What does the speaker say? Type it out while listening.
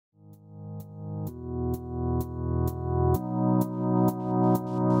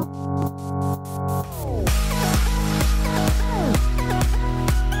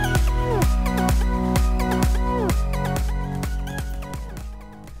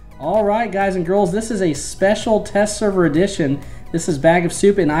Alright guys and girls, this is a special test server edition. This is Bag of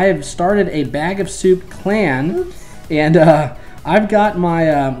Soup, and I have started a Bag of Soup clan. Oops. And I've got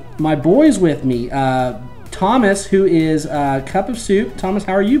my boys with me. Thomas, who is Cup of Soup. Thomas,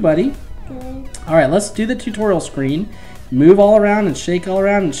 how are you, buddy? Good. Alright, let's do the tutorial screen. Move all around and shake all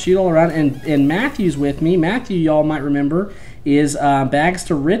around and shoot all around. And Matthew's with me. Matthew, y'all might remember, is Bags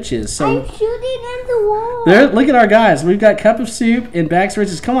to Riches. So I'm shooting in the wall. There, look at our guys. We've got Cup of Soup and Bags to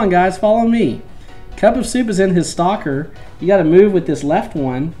Riches. Come on, guys, follow me. Cup of Soup is in his stalker. You got to move with this left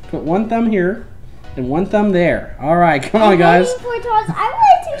one. Put one thumb here and one thumb there. All right, come on, guys. I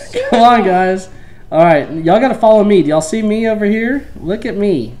wanted to shoot. Come on, guys. All right, y'all got to follow me. Do y'all see me over here? Look at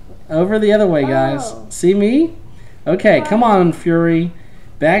me. Over the other way, guys. See me? Okay, come on, Fury.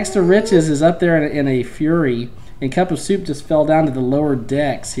 Bags to Riches is up there in a Fury, and Cup of Soup just fell down to the lower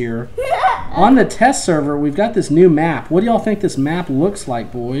decks here. On the test server, we've got this new map. What do y'all think this map looks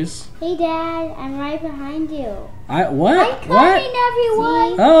like, boys? Hey, Dad, I'm right behind you. What? I'm coming,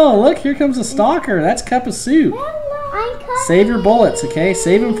 everyone. Oh, look, here comes a stalker. That's Cup of Soup. I'm coming. Save your bullets, okay?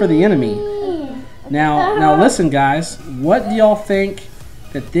 Save them for the enemy. Now listen, guys. What do y'all think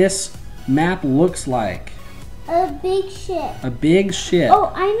that this map looks like? A big ship. A big ship.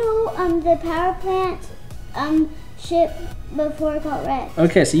 Oh, I know the power plant ship before it got wrecked.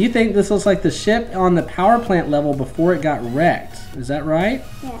 Okay, so you think this looks like the ship on the power plant level before it got wrecked. Is that right?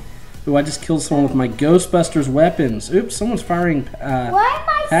 Yeah. Ooh, I just killed someone with my Ghostbusters weapons. Oops, someone's firing geckos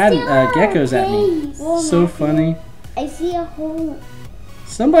at me. Well, so funny. I see a whole...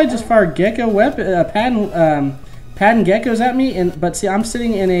 Somebody just fired gecko weapon, pattern geckos at me, but see, I'm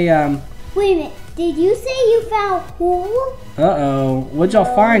sitting in a... Wait a minute. Did you say you found hole? Uh-oh. What'd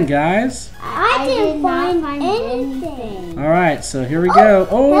y'all find, guys? I didn't find anything. All right, so here we go.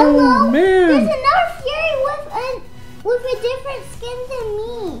 Oh, hello. man. There's another Fury with a different skin than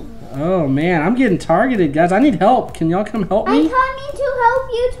me. Oh, man. I'm getting targeted, guys. I need help. Can y'all come help me? I'm coming to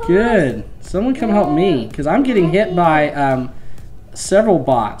help you, Thomas. Good. Someone come help me, because I'm getting hit by several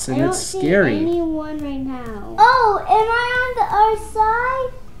bots, and it's scary. I don't see anyone right now. Oh, am I on the other side?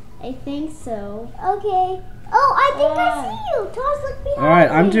 I think so. Okay. Oh, I think I see you. Thomas, look behind. All right,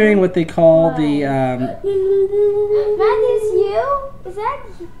 I'm doing what they call the... That is you? Is that...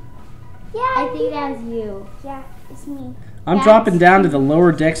 Yeah, I think that's you. Yeah, it's me. I'm dropping down to the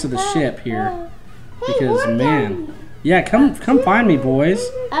lower decks of the ship here. Because, man... Yeah, come find me,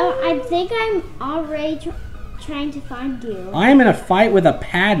 boys. I think I'm already trying to find you. I am in a fight with a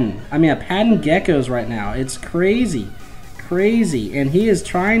pattern geckos right now. It's crazy. Crazy. And he is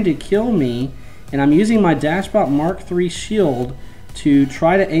trying to kill me. And I'm using my Dash Bot Mark III shield to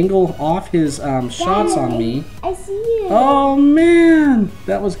try to angle off his shots on me. I see you. Oh, man.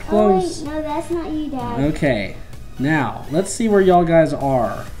 That was close. Oh, wait, no, that's not you, Dad. Okay. Now, let's see where y'all guys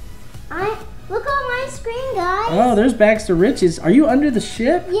are. Look on my screen, guys. Oh, there's Bags to Riches. Are you under the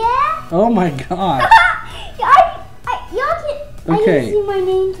ship? Yeah. Oh, my God. Okay. I see my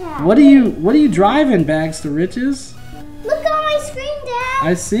name tag. What are you driving, Bags to Riches? Look on my screen, Dad.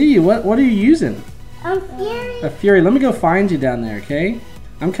 I see you. What are you using? Fury. A Fury. Let me go find you down there, okay?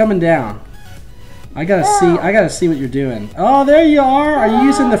 I'm coming down. I gotta see what you're doing. Oh, there you are. Are you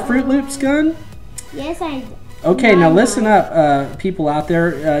using the Fruit Loops gun? Yes, I. Okay, now listen up, people out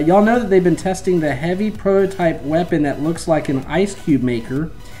there. Y'all know that they've been testing the heavy prototype weapon that looks like an ice cube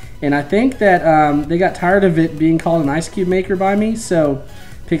maker. And I think that they got tired of it being called an ice cube maker by me, so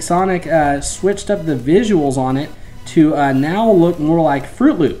Pixonic switched up the visuals on it to now look more like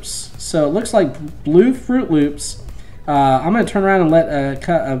Fruit Loops. So it looks like blue Fruit Loops. I'm going to turn around and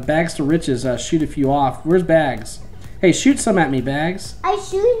let Bags to Riches shoot a few off. Where's Bags? Hey, shoot some at me, Bags. I'm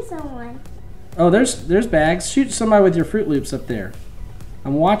shooting someone. Oh, there's Bags. Shoot somebody with your Fruit Loops up there.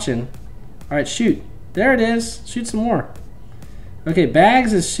 I'm watching. All right, shoot. There it is. Shoot some more. Okay,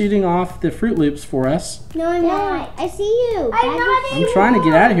 Bags is shooting off the Fruit Loops for us. No, I'm not. I see you. I'm trying to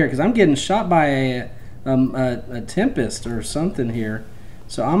get out of here because I'm getting shot by a Tempest or something here.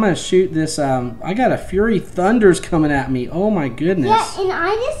 So I'm going to shoot this. I got a Fury Thunders coming at me. Oh, my goodness. Yeah, and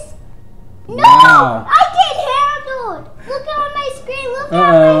I just... No! Wow. I get handled! Look on my screen. Look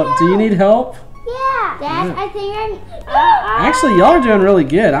at my do you need help? Yeah. Dad, I think I'm... Actually, y'all are doing really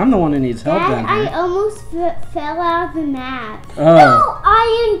good. I'm the one who needs help down here. I almost fell out of the map. Oh. No,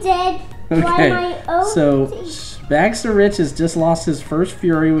 I am dead. Okay, by my own so Bags to Riches just lost his first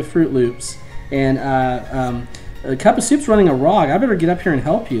Fury with Fruit Loops. And Cup of Soup's running a ROG. I better get up here and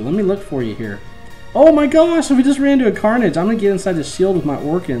help you. Let me look for you here. Oh my gosh, we just ran into a carnage. I'm going to get inside the shield with my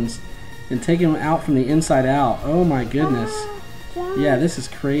Orkans and take him out from the inside out. Oh my goodness. Yeah, this is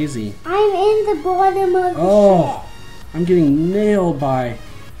crazy. I'm in the bottom of the ship. I'm getting nailed by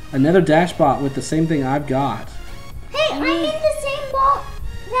Another Dash Bot with the same thing I've got. Hey, I'm in the same boat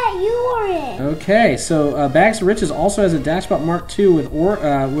that you are in. Okay, so Bags of Riches also has a Dash Bot Mark II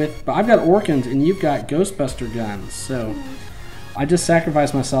with I've got Orkans and you've got Ghostbuster guns. So I just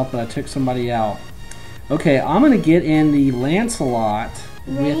sacrificed myself, but I took somebody out. Okay, I'm gonna get in the Lancelot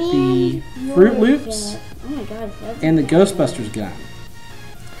with the Fruit Loops and the Ghostbusters gun.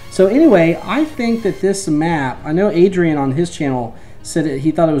 So anyway, I think that this map, I know Adrian on his channel said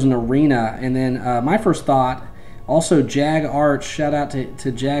he thought it was an arena, and then my first thought, also Jag Arch, shout out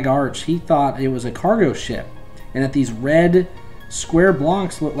to Jag Arch, he thought it was a cargo ship, and that these red square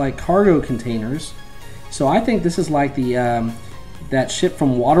blocks look like cargo containers. So I think this is like the that ship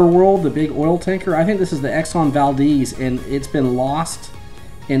from Waterworld, the big oil tanker. I think this is the Exxon Valdez, and it's been lost,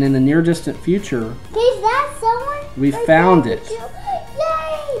 and in the near distant future, Is that someone? we found it. Yay!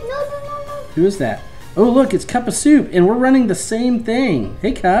 No. Who is that? Oh, look, it's Cup of Soup, and we're running the same thing.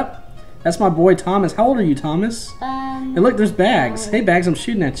 Hey, Cup. That's my boy, Thomas. How old are you, Thomas? And look, there's Bags. Hey, Bags, I'm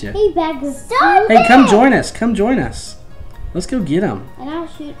shooting at you. Hey, Bagofsoup. Hey, come join us. Come join us. Let's go get him. And I'll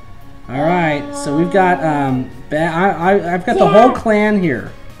shoot. All right, so we've got, I've got the whole clan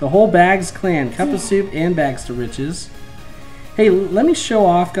here. The whole Bags clan, Cup of Soup and Bags to Riches. Hey, let me show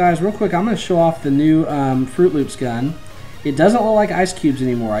off, guys, real quick. I'm going to show off the new Fruit Loops gun. It doesn't look like ice cubes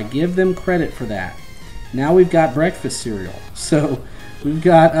anymore. I give them credit for that. Now we've got breakfast cereal. So we've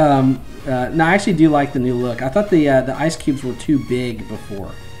got, no, I actually do like the new look. I thought the ice cubes were too big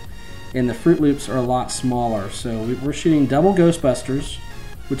before. And the Fruit Loops are a lot smaller. So we're shooting double Ghostbusters,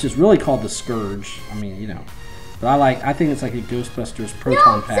 which is really called the Scourge. I mean, you know. But I think it's like a Ghostbusters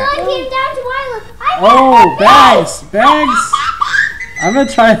proton pack. No, someone came down to Island. Oh, Bags! Bags! I'm going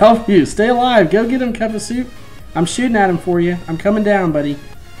to try to help you. Stay alive. Go get him, Cup of Soup. I'm shooting at him for you. I'm coming down, buddy.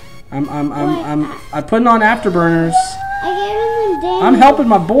 I'm putting on afterburners. I gave him the damage. I'm helping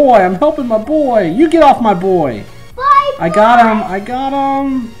my boy. I'm helping my boy. You get off my boy. Bye, I got him. I got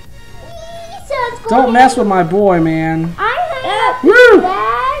him. Don't mess with my boy, man. I'm Woo!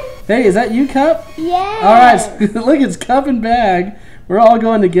 Bag. Hey, is that you, Cup? Yeah. All right. Look, it's Cup and Bag. We're all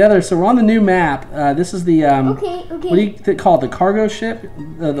going together. So we're on the new map. This is the Okay. What do you call it? The cargo ship?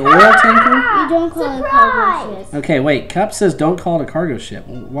 The oil tanker? You don't call it a cargo ship. Okay, wait. Cup says don't call it a cargo ship.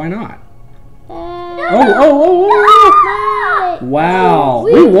 Why not? Oh. Wow.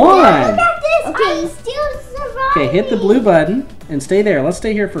 We won. Look at this. Okay. I'm still surviving. Okay, hit the blue button and stay there. Let's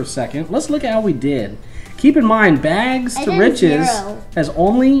stay here for a second. Let's look at how we did. Keep in mind, Bags to Riches has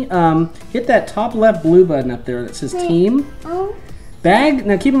only hit that top left blue button up there that says Team.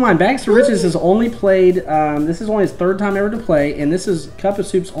 Now keep in mind, Bags to Riches has only played, this is only his third time ever to play, and this is Cup of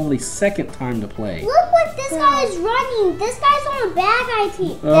Soup's only second time to play. Look what this guy is running. This guy's on a bad guy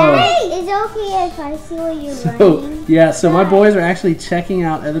team. Hey, is it okay if I see what you're running? Yeah, so my boys are actually checking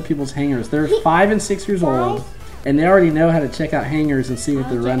out other people's hangers. They're 5 and 6 years old, and they already know how to check out hangers and see what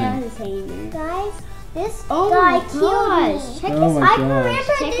they're running. Guys, this guy killed me. Check oh my I gosh. remember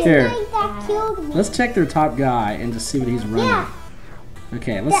this Here. guy that killed me. Let's check their top guy and just see what he's running. Yeah.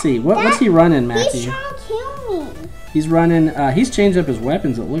 Okay, let's see. What's he running, Matthew? He's trying to kill me. He's running. He's changed up his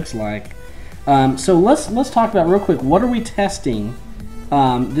weapons. It looks like. So let's talk about real quick. What are we testing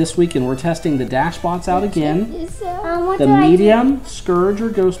this weekend? We're testing the Dash Bots out again. The medium Scourge or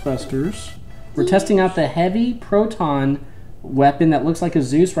Ghostbusters. We're testing out the heavy proton weapon that looks like a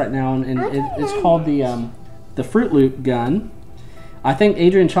Zeus right now, and it's called the Fruit Loop gun. I think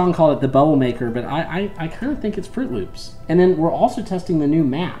Adrian Chong called it the Bubble Maker, but I kind of think it's Fruit Loops. And then we're also testing the new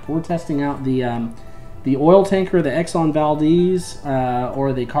map. We're testing out the oil tanker, the Exxon Valdez,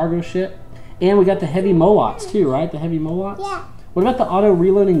 or the cargo ship. And we got the heavy Molots too, right? The heavy Molots? Yeah. What about the auto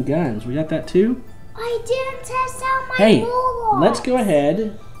reloading guns? We got that too? I didn't test out my Molots. Let's go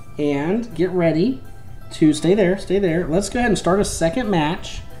ahead and get ready to stay there. Let's go ahead and start a second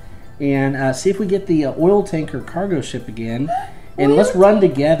match and see if we get the oil tanker cargo ship again. And let's run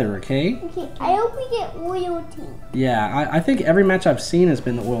together, okay? Okay, I hope we get oil tanker. Yeah, I think every match I've seen has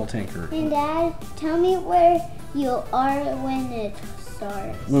been the oil tanker. And Dad, tell me where you are when it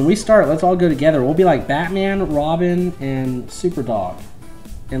starts. When we start, let's all go together. We'll be like Batman, Robin, and Superdog.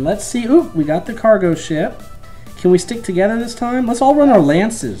 And let's see. Oop, we got the cargo ship. Can we stick together this time? Let's all run our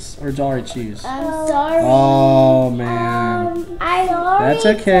lances. Or do I choose? I'm sorry. Oh, man. I'm sorry. That's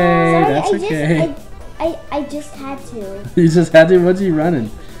okay. That's okay. I just had to. You just had to? What's you running?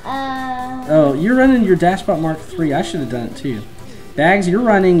 Oh, you're running your Dash Bot Mark III. I should have done it too. Bags, you're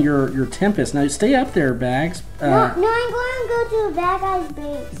running your Tempest. Now stay up there, Bags. No, I'm going to go to the bad guy's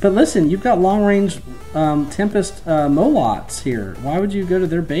base. But listen, you've got long range Tempest Molots here. Why would you go to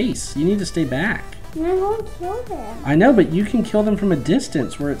their base? You need to stay back. And I won't kill them. I know, but you can kill them from a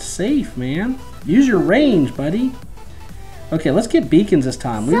distance where it's safe, man. Use your range, buddy. Okay, let's get beacons this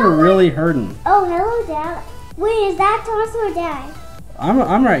time. We were really hurting. Oh, hello, Dad. Wait, is that Thomas or Dad?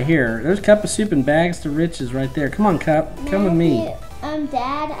 I'm right here. There's Cup of Soup and Bags to Riches right there. Come on, Cup. Come with me.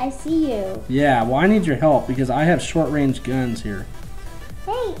 Dad, I see you. Yeah, well, I need your help because I have short-range guns here.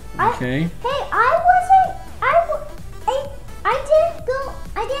 Hey. Okay.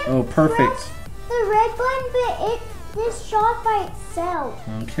 I didn't Oh, perfect. press the red button, but it just shot by itself.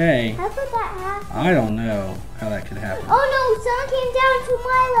 Okay. How could that happen? I don't know how that could happen. Oh no, someone came down to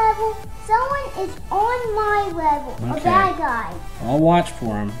my level. Someone is on my level. Okay. A bad guy. I'll watch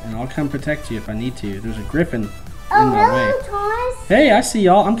for him, and I'll come protect you if I need to. There's a griffin in Oh, my way. hello, Thomas. Hey, I see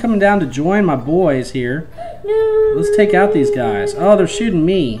y'all. I'm coming down to join my boys here. No. Let's take out these guys. Oh, they're shooting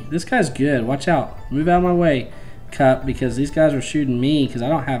me. This guy's good. Watch out. Move out of my way, Cup, because these guys are shooting me because I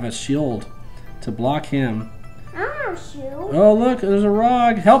don't have a shield to block him. I don't have a shield. Oh, look, there's a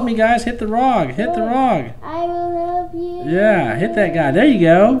rog. Help me, guys. Hit the rog. Hit the rog. I will help you. Yeah, hit that guy. There you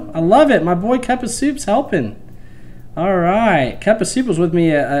go. I love it. My boy Cup of Soup's helping. All right. Cup of Soup was with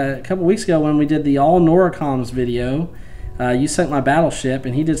me a couple weeks ago when we did the All Noricom's video. You sunk my battleship,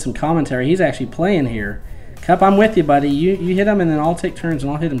 and he did some commentary. He's actually playing here. Cup, I'm with you, buddy. You hit him, and then I'll take turns,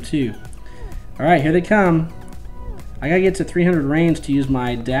 and I'll hit him too. All right, here they come. I got to get to 300 range to use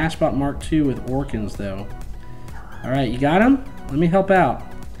my Dash Bot Mark II with Orkins, though. All right, you got him? Let me help out.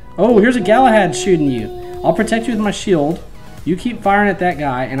 Oh, here's a Galahad shooting you. I'll protect you with my shield. You keep firing at that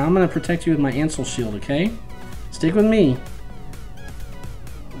guy, and I'm going to protect you with my Ansel shield, okay? Stick with me.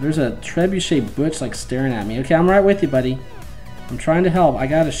 There's a trebuchet butch like staring at me. Okay, I'm right with you, buddy. I'm trying to help. I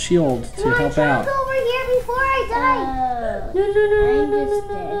got a shield to help out. Go over here before I die. No. I just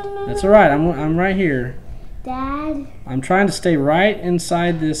did. That's all right. I'm right here. Dad. I'm trying to stay right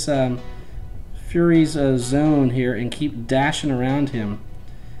inside this Fury's zone here and keep dashing around him.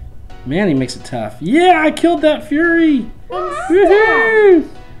 Man, he makes it tough. Yeah, I killed that Fury. Woohoo!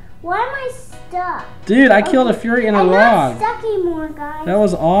 Why am I stuck? Dude, I killed a Fury in a log. I'm not stuck anymore, guys. That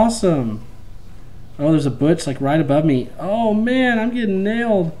was awesome. Oh, there's a butch like right above me. Oh man, I'm getting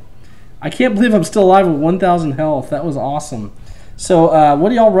nailed. I can't believe I'm still alive with 1,000 health. That was awesome. So,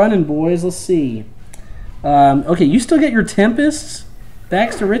 what are y'all running, boys? Let's see. Okay, you still get your Tempests?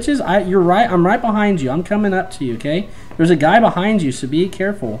 Bags to Riches? You're right. I'm right behind you. I'm coming up to you, okay? There's a guy behind you, so be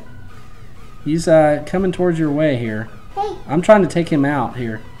careful. He's coming towards your way here. Hey. I'm trying to take him out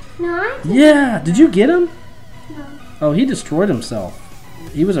here. No, yeah, did you get him? No. Oh, he destroyed himself.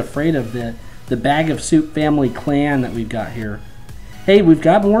 He was afraid of the BagofSoup Family Clan that we've got here. Hey, we've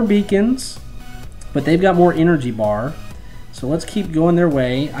got more beacons, but they've got more energy bar. So let's keep going their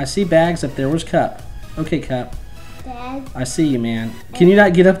way. I see Bags up there. Where's Cup? Okay, Cup. Dad. I see you, man. Can you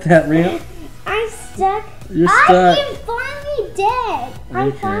not get up that ramp? I'm stuck. You're stuck. I'm finally dead.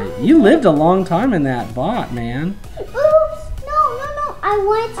 Okay. You lived a long time in that bot, man. Oops. No. I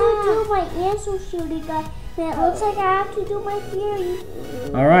wanted to do my answer shooting guy. And it looks like I have to do my Fury.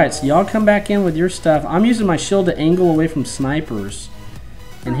 Alright, so y'all come back in with your stuff. I'm using my shield to angle away from snipers.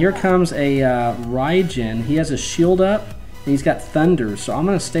 And here comes a Raijin. He has a shield up, and he's got Thunder. So I'm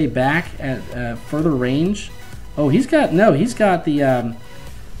going to stay back at further range. Oh, he's got the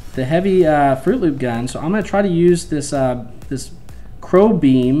heavy Fruit Loop gun. So I'm going to try to use this this Crow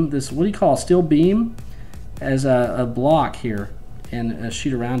Beam, this, what do you call it, Steel Beam, as a block here and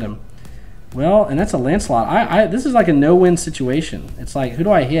shoot around him. Well, and that's a Lancelot. This is like a no-win situation. It's like, who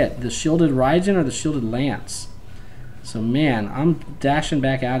do I hit? The shielded Raijin or the shielded Lance? So, man, I'm dashing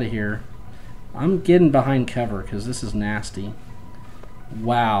back out of here. I'm getting behind cover because this is nasty.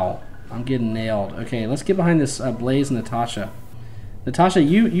 Wow. I'm getting nailed. Okay, let's get behind this Blaze and Natasha. Natasha,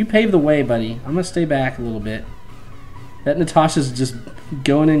 you pave the way, buddy. I'm going to stay back a little bit. That Natasha's just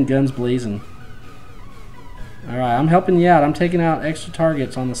going in guns blazing. Alright, I'm helping you out. I'm taking out extra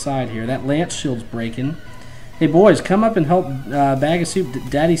targets on the side here. That Lance shield's breaking. Hey, boys, come up and help Bag of Soup,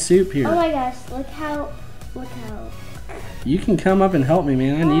 Daddy Soup here. Oh my gosh, look how. You can come up and help me,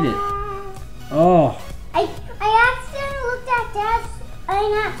 man. I need it. Oh. I accidentally looked at Dad's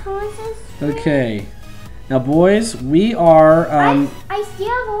and at Thomas's screen. Okay. Now, boys, we are... I still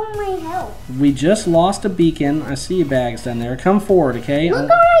have all my health. We just lost a beacon. I see you, Bags, down there. Come forward, okay? Look on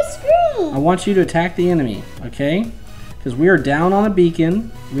my screen. I want you to attack the enemy, okay? Because we are down on a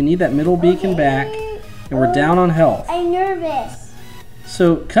beacon. We need that middle beacon back. And we're down on health. I'm nervous.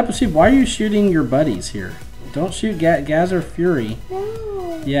 So, Cup of Soup, why are you shooting your buddies here? Don't shoot Gazer Fury.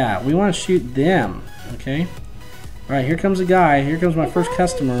 No. Yeah, we want to shoot them, okay? Alright, here comes a guy. Here comes my first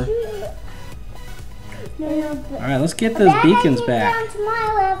customer. No, Alright, let's get those beacons back. Down to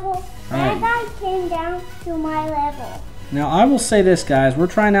my level. Alright. him down to my level. Now I will say this, guys. We're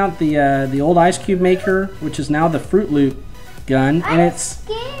trying out the old ice cube maker, which is now the Fruit Loop gun, and it's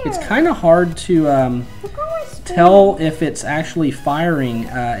kind of hard to tell if it's actually firing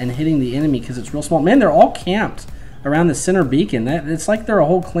and hitting the enemy because it's real small. Man, they're all camped around the center beacon. It's like they're a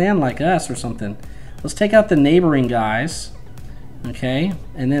whole clan like us or something. Let's take out the neighboring guys. Okay,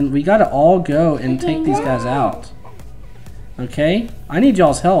 and then we got to all go and take these guys out. Okay, I need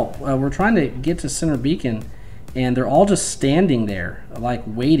y'all's help. We're trying to get to center beacon, and they're all just standing there, like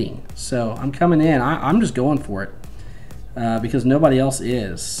waiting. So I'm coming in. I'm just going for it because nobody else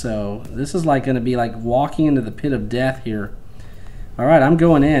is. So this is like going to be like walking into the pit of death here. All right, I'm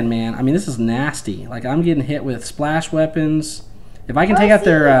going in, man. I mean, this is nasty. Like I'm getting hit with splash weapons. If I can take out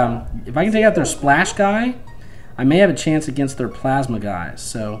their splash guy, I may have a chance against their plasma guys.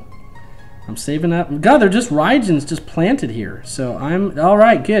 So I'm saving up. God, they're just Rygens just planted here. So I'm all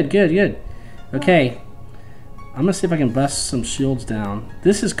right. Good. Okay, I'm gonna see if I can bust some shields down.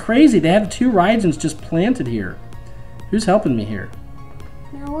 This is crazy. They have 2 Rygens just planted here. Who's helping me here?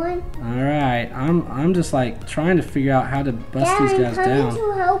 No one. All right, I'm just like trying to figure out how to bust these guys down. I'm coming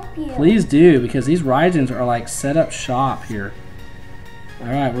to help you. Please do, because these Rygens are like set up shop here. All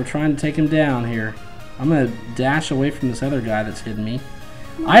right, we're trying to take him down here. I'm gonna dash away from this other guy that's hidden me.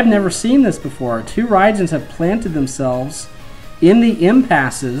 I've never seen this before. 2 Rygens have planted themselves in the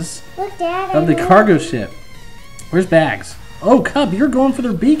impasses of the cargo ship. Where's Bags? Oh, Cup, you're going for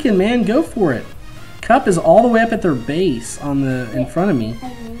their beacon, man. Go for it. Cup is all the way up at their base on the in front of me.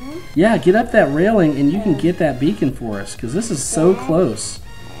 Yeah, get up that railing and you can get that beacon for us because this is so close.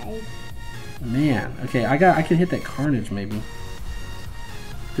 Man, okay, I can hit that Carnage maybe.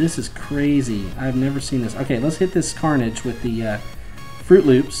 This is crazy. I've never seen this. Okay, let's hit this Carnage with the Fruit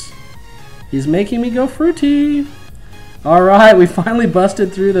Loops. He's making me go fruity. All right, we finally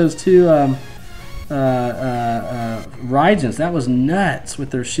busted through those 2 Rygens. That was nuts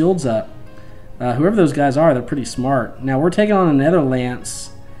with their shields up. Whoever those guys are, they're pretty smart. Now we're taking on another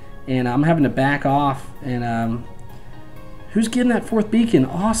Lance, and I'm having to back off. And who's getting that 4th beacon?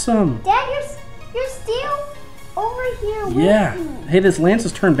 Awesome. Dad, you're still over here with me. Hey, this Lance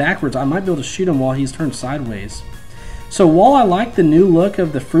is turned backwards. I might be able to shoot him while he's turned sideways. So while I like the new look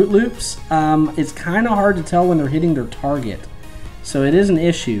of the Fruit Loops, it's kind of hard to tell when they're hitting their target. So it is an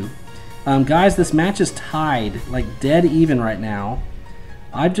issue. Guys, this match is tied, like dead even right now.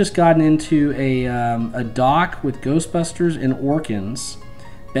 I've just gotten into a dock with Ghostbusters and Orkins.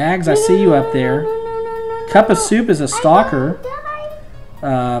 Bags, I see you up there. Cup of Soup is a stalker.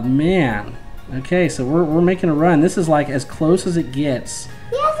 Man. Okay, so we're making a run. This is like as close as it gets.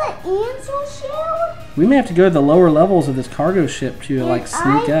 He has an ansel shield? We may have to go to the lower levels of this cargo ship to like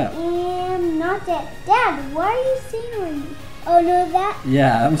sneak up. I am not that. Dad, why are you singing me? Oh, no, that?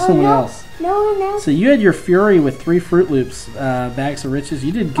 Yeah, that was someone else. No one else. So you had your Fury with 3 Fruit Loops, Bags of Riches.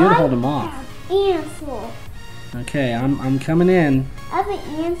 You did good holding them off. Ansel. Okay, I'm coming in. I have an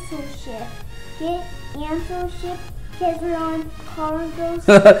Ansel ship. Get Ansel ship because we're on cargo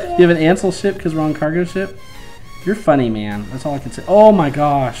ship. You have an Ansel ship because we're on cargo ship? You're funny, man. That's all I can say. Oh my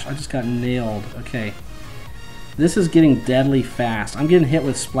gosh, I just got nailed. Okay. This is getting deadly fast. I'm getting hit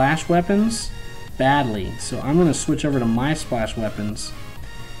with splash weapons badly. So I'm going to switch over to my splash weapons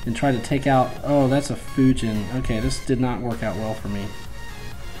and try to take out... Oh, that's a Fujin. Okay, this did not work out well for me.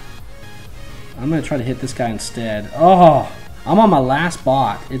 I'm going to try to hit this guy instead. Oh, I'm on my last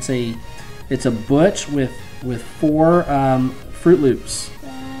bot. It's a Butch with 4 Fruit Loops.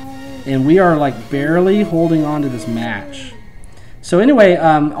 And we are like barely holding on to this match. So anyway,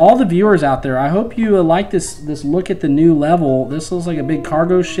 all the viewers out there, I hope you like this look at the new level. This looks like a big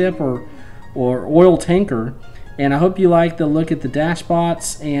cargo ship or oil tanker. And I hope you like the look at the Dash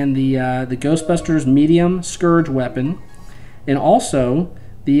Bots and the Ghostbusters medium Scourge weapon. And also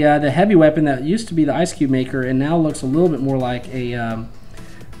the heavy weapon that used to be the ice cube maker and now looks a little bit more like a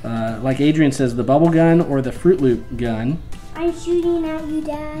like Adrian says, the bubble gun or the Fruit Loop gun. I'm shooting at you,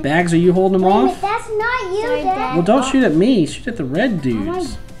 Dad. Bags, are you holding them off? That's not you, Dad. Well, don't shoot at me. Shoot at the red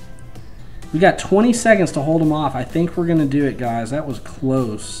dudes. We got 20 seconds to hold them off. I think we're going to do it, guys. That was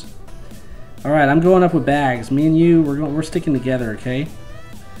close. All right, I'm going up with Bags. Me and you, we're sticking together, okay?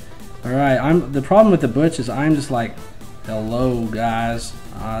 All right, the problem with the Butch is I'm just like, hello, guys.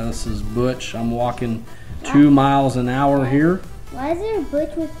 This is Butch. I'm walking 2 miles an hour here. Why is there a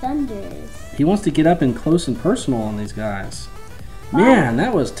Butch with thunders? He wants to get up and close and personal on these guys. Man,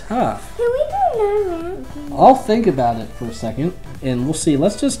 that was tough. Can we do another round? I'll think about it for a second, and we'll see.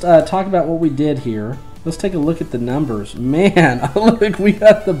 Let's just talk about what we did here. Let's take a look at the numbers. Man, look, we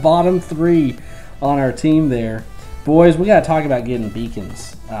got the bottom 3 on our team there. Boys, we got to talk about getting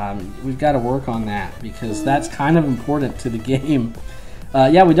beacons. We've got to work on that because that's kind of important to the game.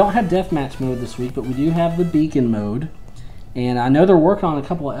 Yeah, we don't have deathmatch mode this week, but we do have the beacon mode. And I know they're working on a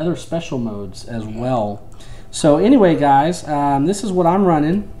couple of other special modes as well. So anyway, guys, this is what I'm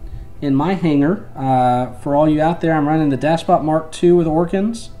running in my hangar. For all you out there, I'm running the Dash Bot Mark II with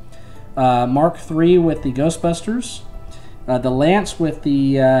Orkans, Mark III with the Ghostbusters, the Lance with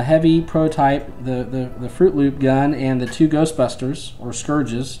the heavy prototype, the Fruit Loop gun, and the 2 Ghostbusters, or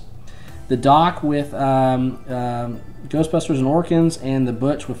Scourges, the Doc with Ghostbusters and Orkans, and the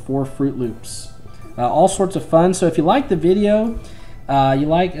Butch with 4 Fruit Loops. All sorts of fun. So if you like the video, you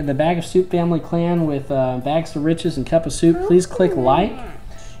like the BagofSoup Family Clan with Bags to Riches and Cup of Soup, please click like.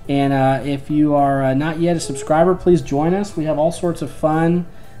 And if you are not yet a subscriber, please join us. We have all sorts of fun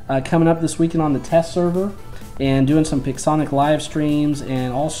coming up this weekend on the test server and doing some Pixonic live streams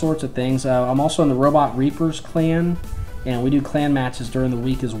and all sorts of things. I'm also in the Robot Reapers clan, and we do clan matches during the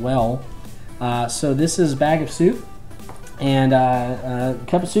week as well. So this is Bag of Soup. And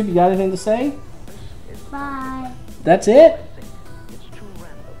Cup of Soup, you got anything to say? Bye. That's it?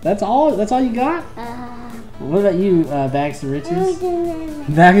 That's all you got? What about you, Bags of Riches?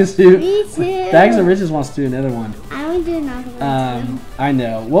 Bag of Soup. Me too. Bags of Riches wants to do another one. I want to do another one too. I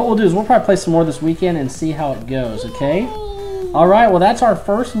know. What we'll do is we'll probably play some more this weekend and see how it goes, okay? All right, well, that's our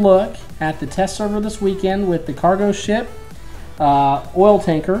first look at the test server this weekend with the cargo ship, oil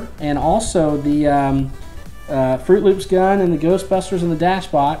tanker, and also the Fruit Loops gun and the Ghostbusters and the Dash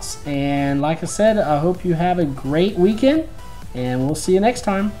Bots. And like I said, I hope you have a great weekend, and we'll see you next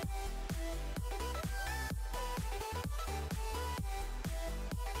time.